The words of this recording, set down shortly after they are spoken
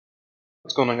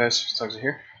What's going on, guys? Tugsy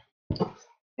here.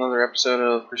 Another episode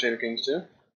of Crusader Kings 2.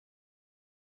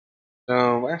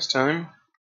 So, last time,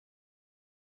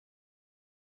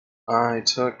 I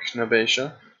took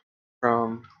Nabatia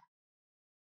from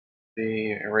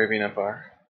the Arabian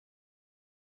Empire.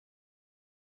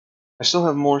 I still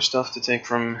have more stuff to take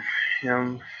from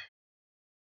him,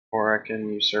 or I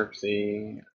can usurp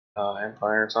the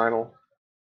Empire title.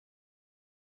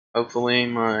 Hopefully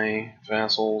my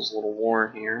vassal's little war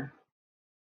here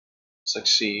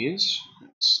succeeds.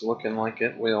 It's looking like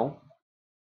it will.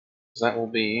 That will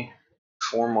be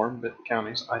 4 more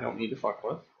counties I don't need to fuck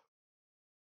with.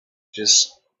 Which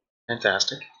is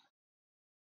fantastic.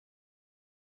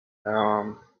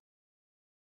 There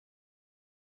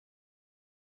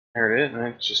it is, and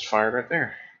it just fired right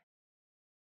there.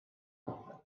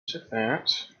 Took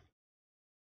that.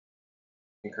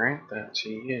 And grant that to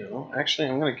you. Actually,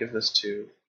 I'm going to give this to...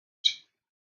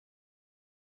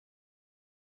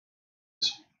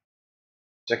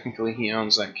 Technically, he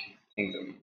owns that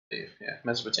kingdom. Yeah,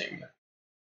 Mesopotamia.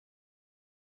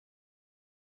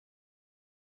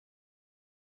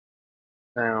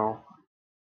 Now,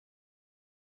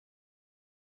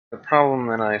 the problem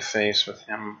that I face with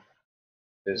him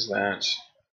is that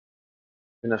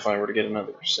even if I were to get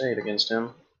another crusade against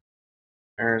him,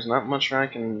 there's not much I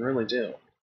can really do.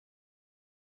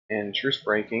 And truce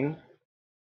breaking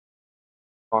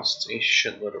costs a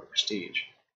shitload of prestige.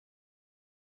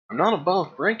 I'm not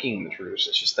above breaking the truce,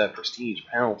 it's just that prestige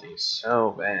penalty is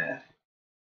so bad.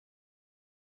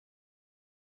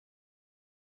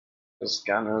 Because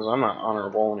God knows I'm not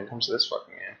honorable when it comes to this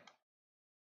fucking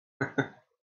game.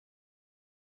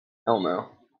 Hell no.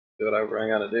 Do whatever I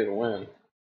gotta do to win.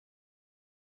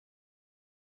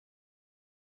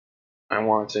 I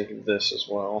want to take this as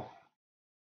well.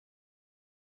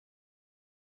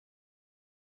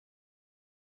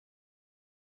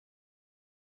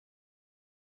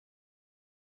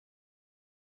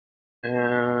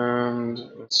 And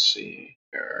let's see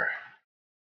here.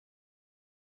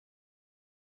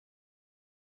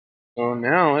 So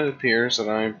now it appears that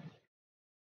I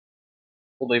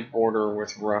hold a border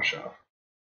with Russia.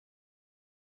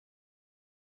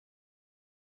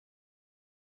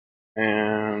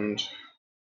 And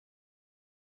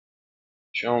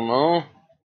Chelmo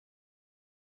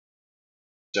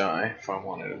die if I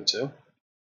wanted him to.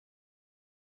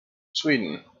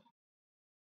 Sweden.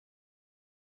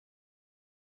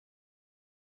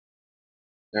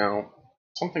 Now,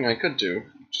 something I could do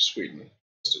to Sweden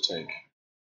is to take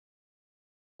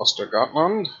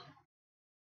Östergötland,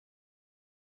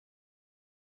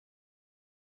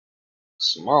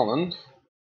 Småland,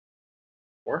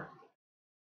 or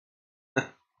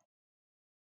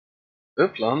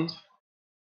Uppland,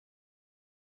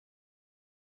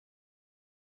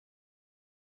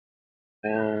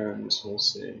 and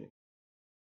let's see,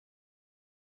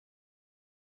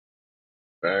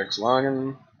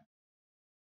 Bergslagen.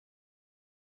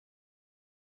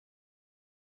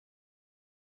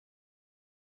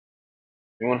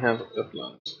 Anyone have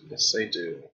Uppland? Yes, they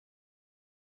do.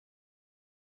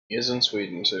 He is in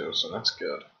Sweden too, so that's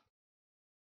good.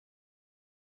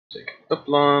 Take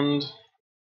Uppland.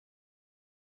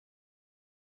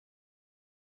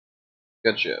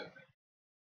 Good shit.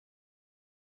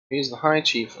 He's the High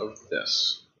Chief of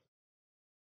this.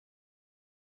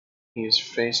 He's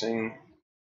facing...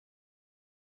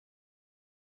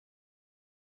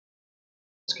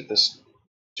 Let's get this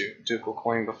ducal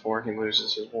claim before he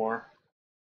loses his war.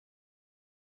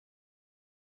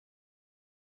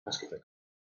 Let's get that.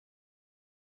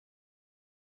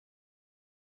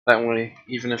 That way,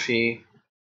 even if he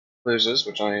loses,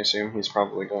 which I assume he's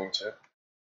probably going to,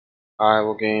 I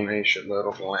will gain a shitload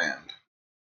of land.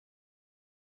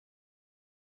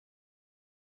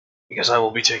 Because I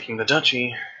will be taking the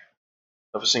duchy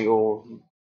of a single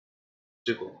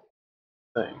ducal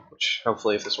thing, which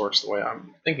hopefully if this works the way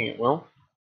I'm thinking it will,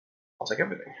 I'll take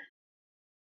everything.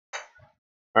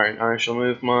 Alright, I shall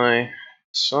move my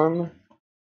son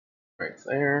right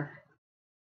there.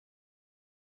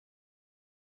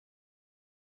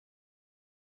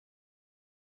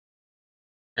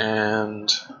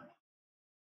 And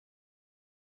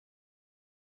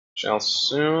shall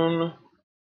soon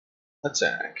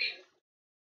attack.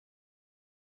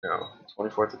 No,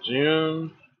 24th of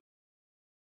June.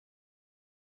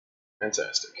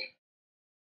 Fantastic.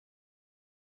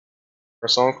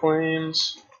 Press all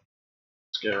claims.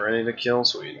 Let's get ready to kill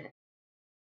Sweden.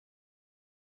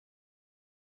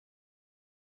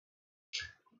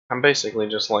 I'm basically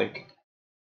just like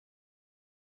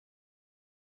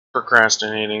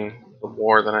procrastinating the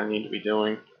war that I need to be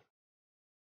doing.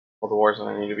 All the wars that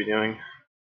I need to be doing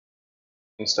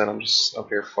Instead, I'm just up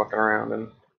here fucking around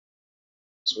in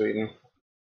Sweden.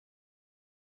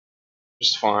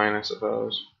 Just fine, I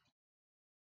suppose.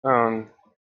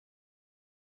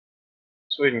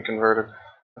 Sweden converted.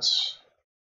 That's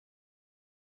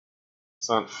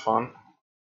not fun.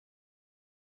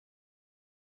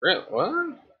 Really? What?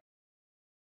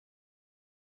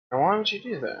 And why would you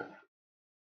do that?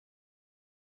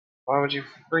 Why would you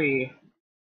free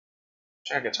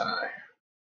Chagatai?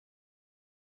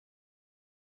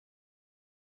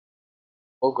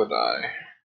 Ogodai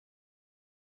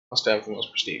must have the most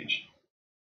prestige.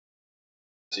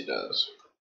 Yes, he does.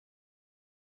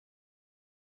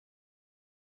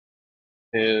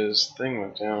 His thing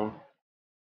went down.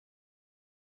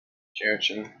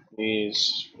 Jerchin.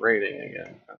 He's raiding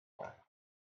again.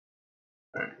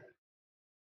 Right.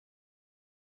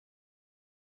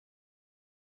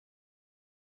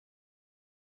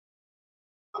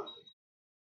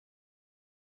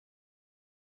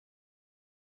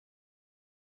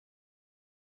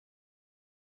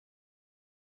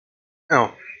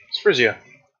 Oh, it's Frisia.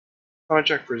 Oh, I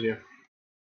checked Frisia.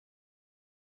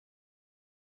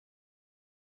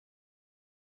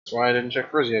 That's why I didn't check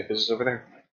Frisia, because it's over there.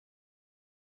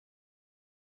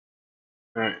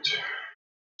 Alright.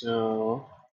 So,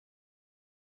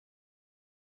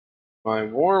 my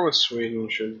war with Sweden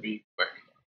should be quick.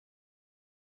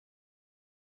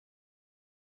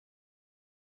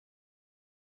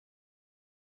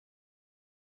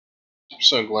 I'm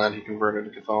so glad he converted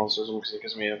to Catholicism because it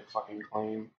gives me a fucking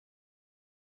claim.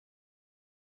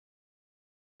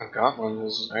 Gotland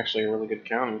is actually a really good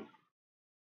county.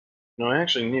 No, I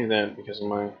actually knew that because of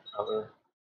my other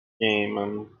game.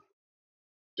 I'm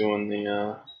doing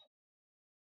the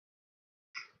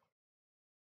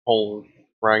whole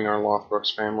Ragnar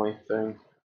Lothbrok's family thing.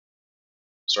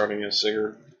 Starting as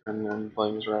Sigurd and then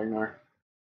playing as Ragnar.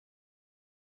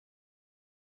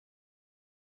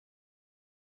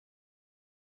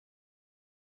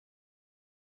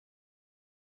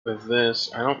 With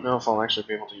this, I don't know if I'll actually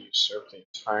be able to usurp the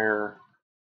entire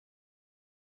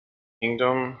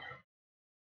kingdom.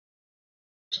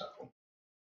 So,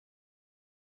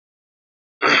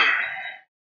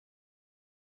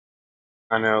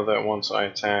 I know that once I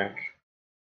attack,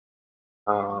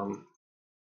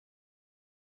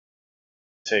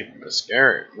 take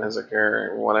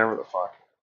Mizikar, whatever the fuck,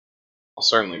 I'll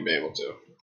certainly be able to.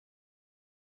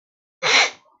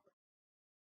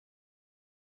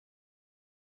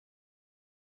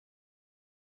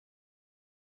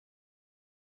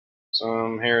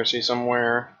 Some heresy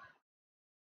somewhere.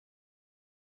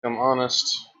 I'm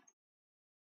honest.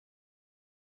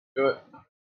 Do it.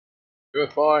 Do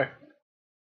it, boy.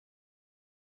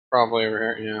 Probably over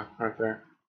here. Yeah, right there.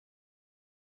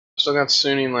 Still got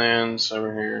Sunni lands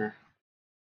over here.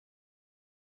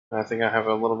 I think I have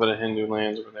a little bit of Hindu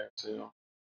lands over there too.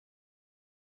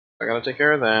 I gotta take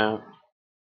care of that.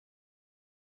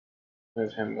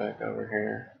 Move him back over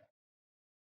here.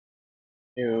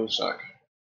 You suck.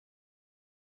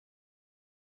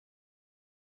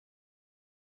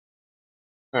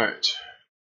 Alright.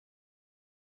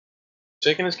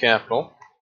 Taking his capital.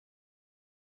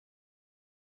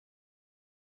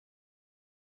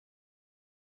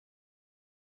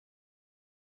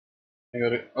 I go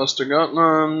to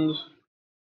Östergötland.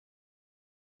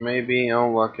 Maybe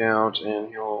I'll luck out and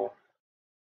he'll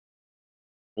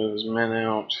move his men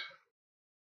out.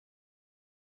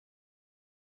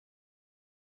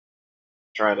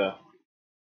 Try to.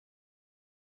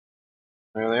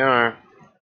 There they are.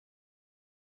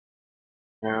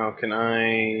 Now, can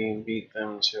I beat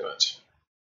them to it?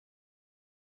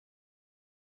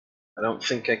 I don't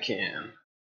think I can.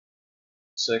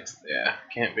 Sixth, yeah,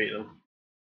 can't beat them.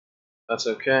 That's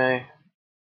okay.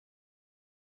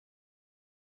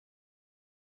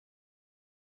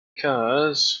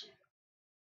 Because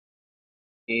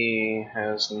he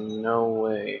has no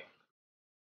way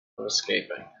of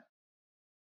escaping.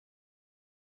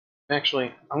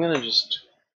 Actually, I'm gonna just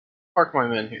park my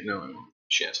men here. No,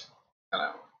 shit. Got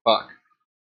out. Fuck.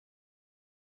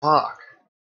 Fuck.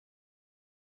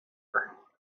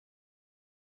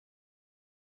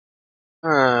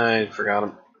 I forgot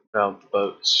about the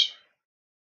boats.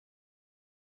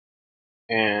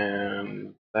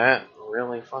 And that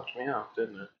really fucked me up,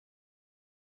 didn't it?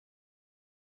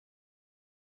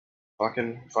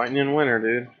 Fucking fighting in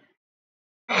winter,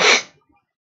 dude.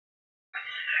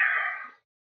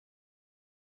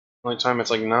 Only time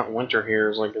it's like not winter here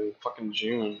is like in fucking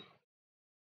June.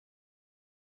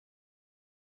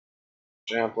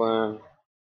 Chaplain.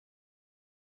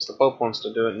 The Pope wants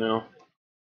to do it now.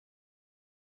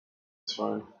 It's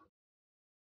fine.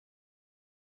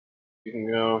 You can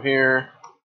go here.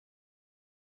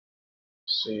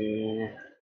 see.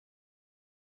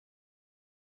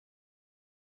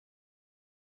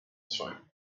 It's fine.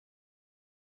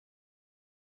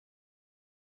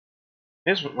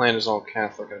 His land is all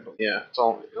Catholic, I believe. Yeah, it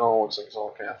all looks like it's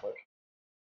all Catholic.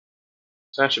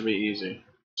 So that should be easy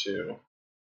to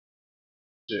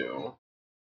do.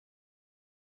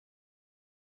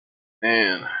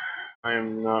 Man, I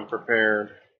am not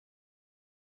prepared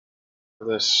for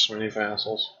this many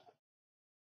vassals.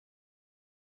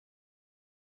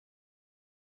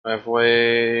 I have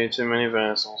way too many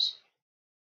vassals.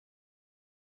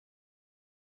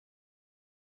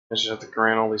 I just have to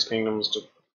grant all these kingdoms to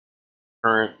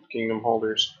current kingdom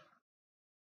holders.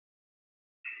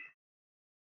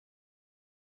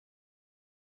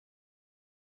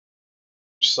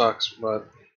 Which sucks, but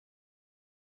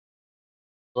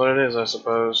what it is, I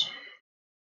suppose.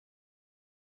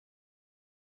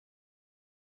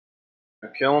 I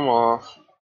kill them off.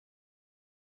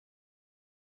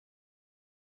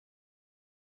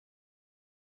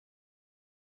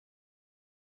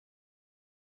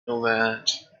 Kill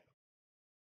that.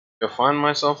 Go find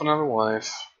myself another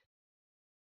wife.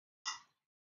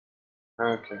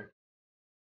 Okay.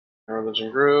 A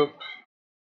religion group.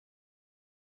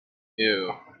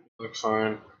 You look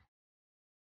fine.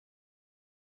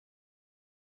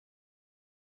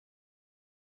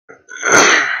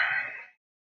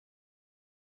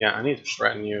 Yeah, I need to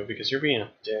threaten you because you're being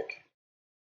a dick.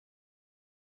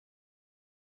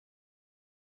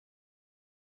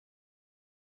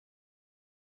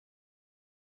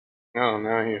 Oh,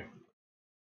 now you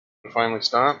finally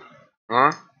stop?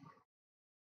 Huh?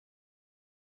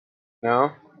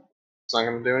 No? It's not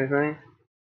gonna do anything?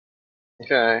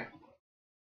 Okay.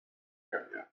 There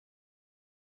we go.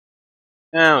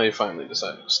 Now he finally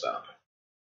decided to stop.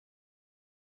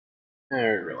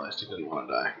 There he realized he didn't want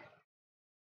to die.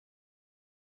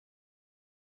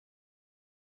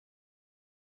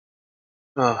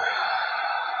 Oh.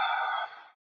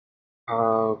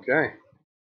 Okay.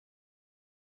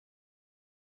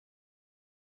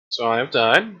 So I have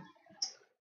died.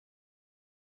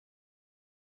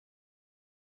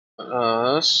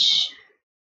 Us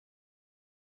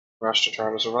rush to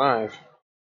try to survive.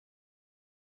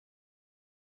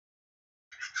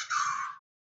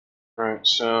 Alright,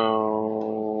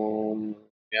 so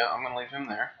yeah, I'm gonna leave him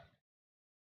there.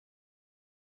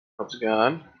 Hope to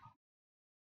God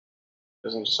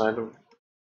doesn't decide to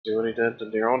do what he did to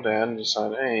dear old dad and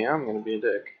decide, hey, I'm gonna be a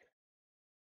dick.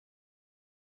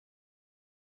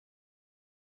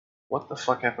 What the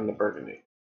fuck happened to Burgundy?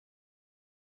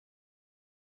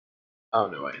 Oh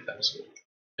no, wait, that was good.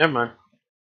 Never mind.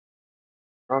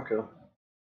 We're all cool.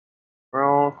 We're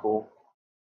all cool.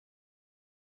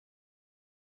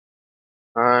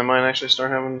 I might actually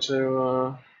start having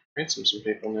to ransom some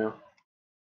people now.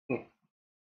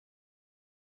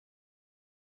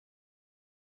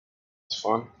 It's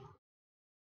fun.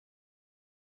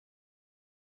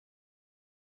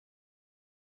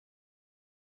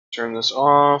 Turn this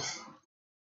off.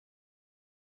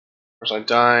 Of course, I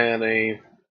die at a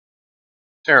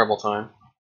terrible time.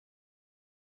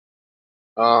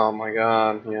 Oh my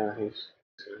god, yeah, he's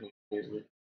me.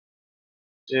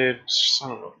 Dude,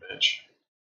 son of a bitch.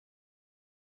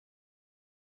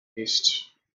 Feast.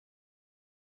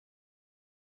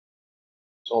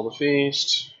 Soul the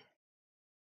feast.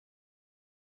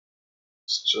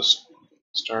 Let's just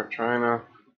start trying to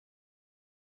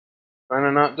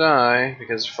not die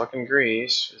because fucking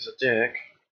Greece is a dick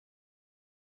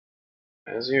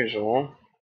as usual.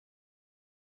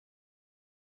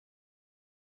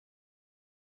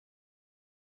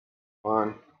 Come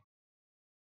on.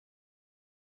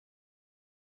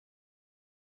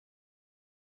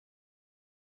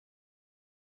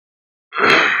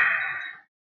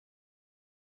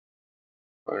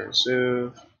 Fire and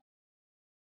soothe.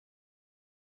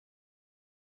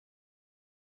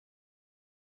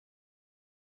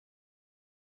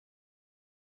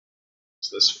 It's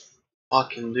this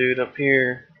fucking dude up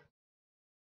here.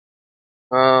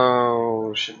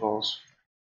 Oh, shitballs.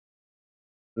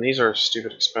 And these are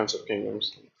stupid expensive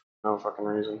kingdoms. No fucking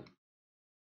reason.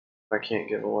 I can't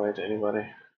give away to anybody.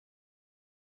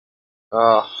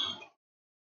 Ugh.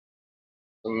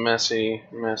 A messy,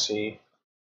 messy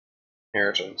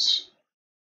inheritance.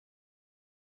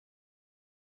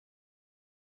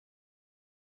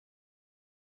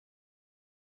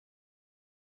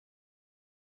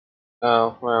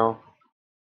 Oh, well.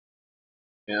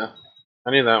 Yeah.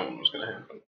 I knew that one was gonna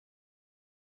happen.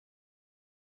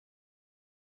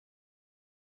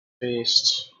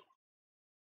 Feast.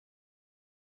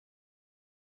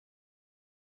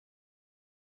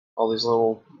 All these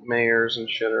little mayors and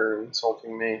shit are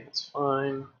insulting me. It's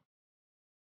fine.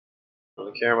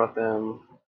 really care about them.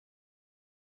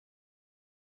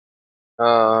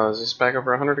 Is this back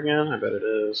over 100 again? I bet it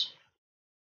is.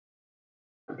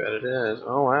 I bet it is.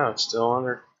 Oh wow, it's still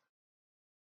under.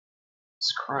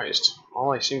 Jesus Christ.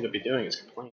 All I seem to be doing is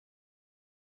complaining.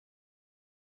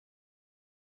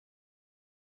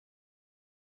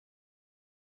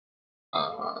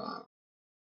 Uh,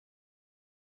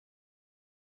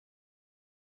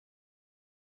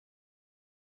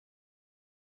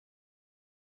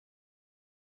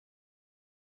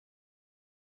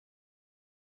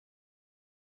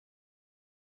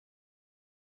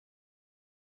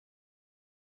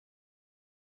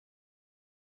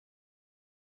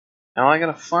 Now I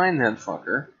gotta find that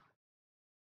fucker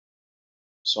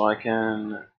so I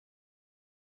can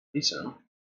release him.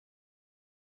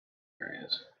 There he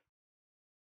is.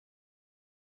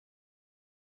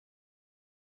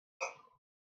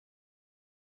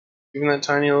 Even that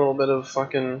tiny little bit of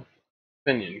fucking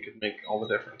opinion could make all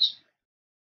the difference.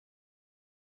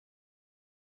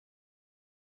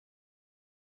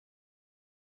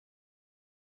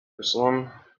 Jerusalem,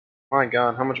 my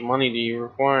god, how much money do you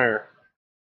require?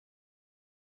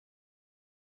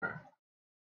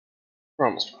 We're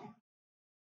almost done.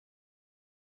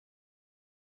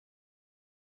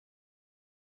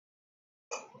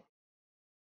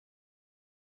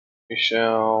 We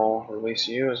shall release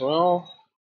you as well.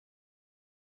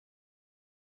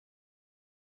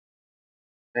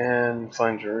 And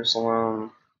find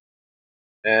Jerusalem.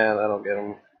 Yeah, that'll get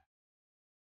him.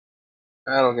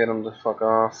 That'll get him to fuck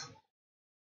off.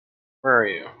 Where are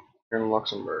you? You're in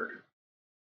Luxembourg.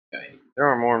 Okay. There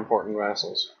are more important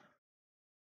vassals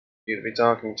for you to be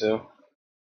talking to.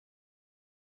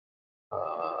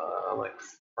 Like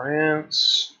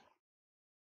France.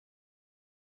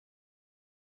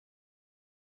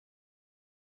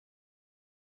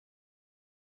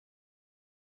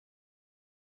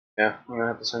 Yeah, I'm gonna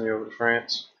have to send you over to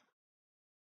France.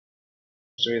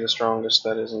 To be the strongest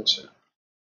that isn't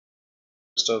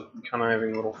just a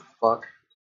conniving little fuck.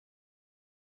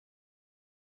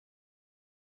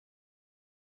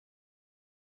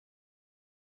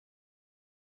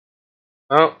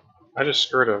 Oh, I just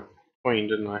screwed a queen,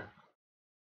 didn't I?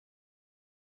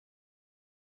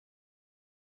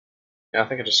 Yeah, I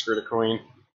think I just screwed a queen.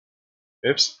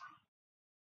 Oops.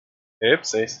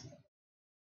 Oopsies.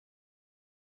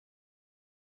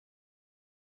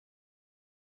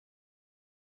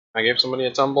 I gave somebody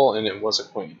a tumble and it was a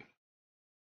queen.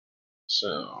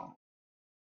 So,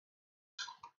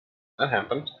 that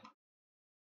happened.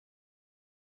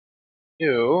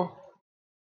 You,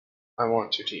 I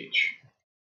want to teach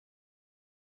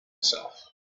myself.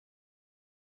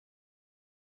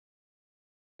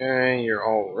 Okay, you're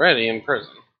already in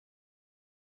prison.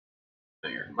 Now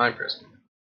you're in my prison.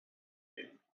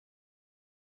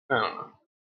 I don't know.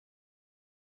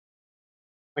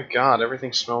 My god,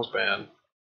 everything smells bad.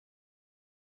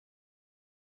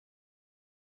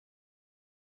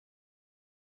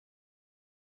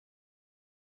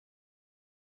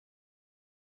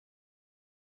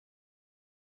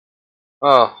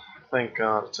 Oh, thank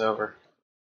god it's over.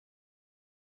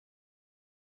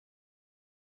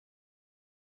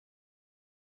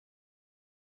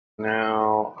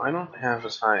 Now, I don't have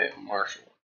as high a marshal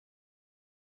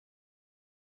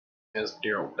as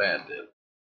dear old dad did.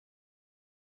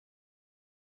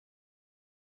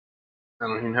 I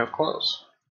don't even have clothes.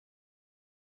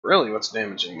 Really, what's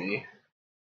damaging me?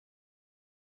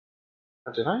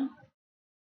 Oh, did I?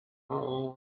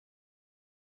 Oh,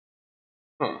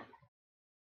 huh.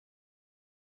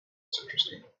 That's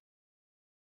interesting.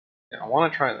 Yeah, I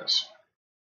want to try this.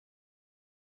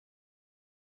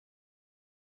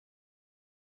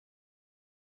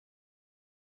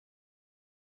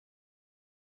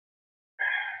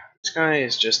 This guy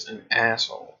is just an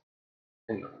asshole.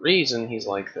 And the reason he's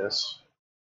like this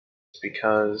is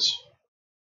because,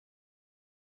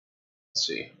 let's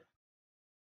see,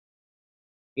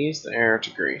 he's the heir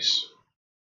to Greece.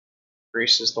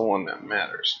 Greece is the one that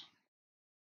matters.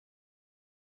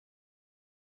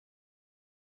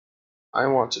 I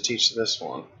want to teach this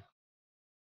one.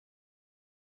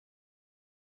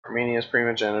 Armenia's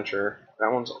primogeniture.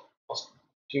 That one's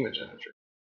ultimogeniture.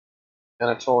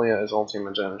 Anatolia is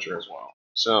ultimogeniture as well.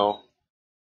 So,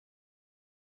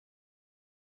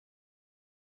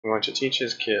 I'm going to teach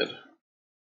his kid.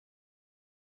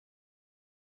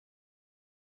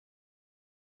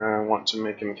 I want to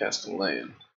make him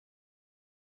Castilian.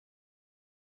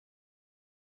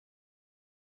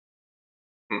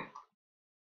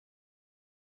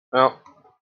 Well,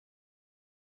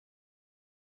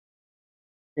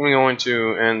 I'm going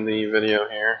to end the video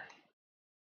here.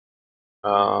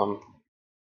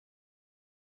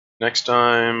 Next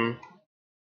time,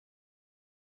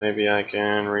 maybe I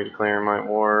can redeclare my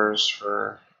wars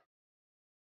for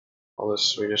all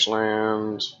this Swedish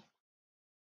land.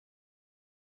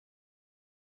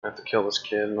 I have to kill this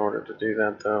kid in order to do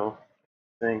that, though.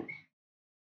 I think.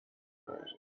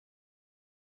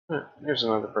 There's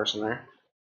another person there.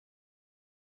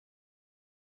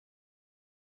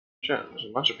 Shit, there's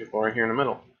a bunch of people right here in the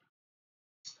middle.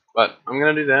 But I'm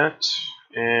gonna do that,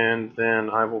 and then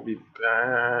I will be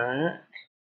back.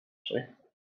 Actually,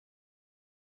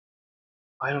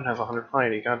 I don't have 100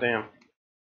 piety. Goddamn,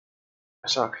 I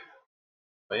suck.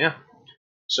 But yeah,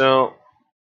 so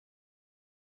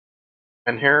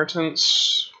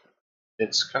inheritance. It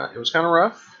was kind of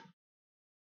rough,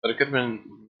 but it could have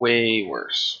been way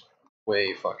worse,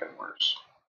 way fucking worse.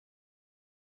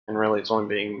 And really, it's only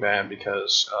being bad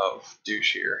because of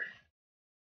douche here,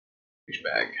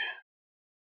 douchebag.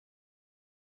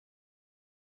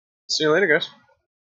 See you later, guys.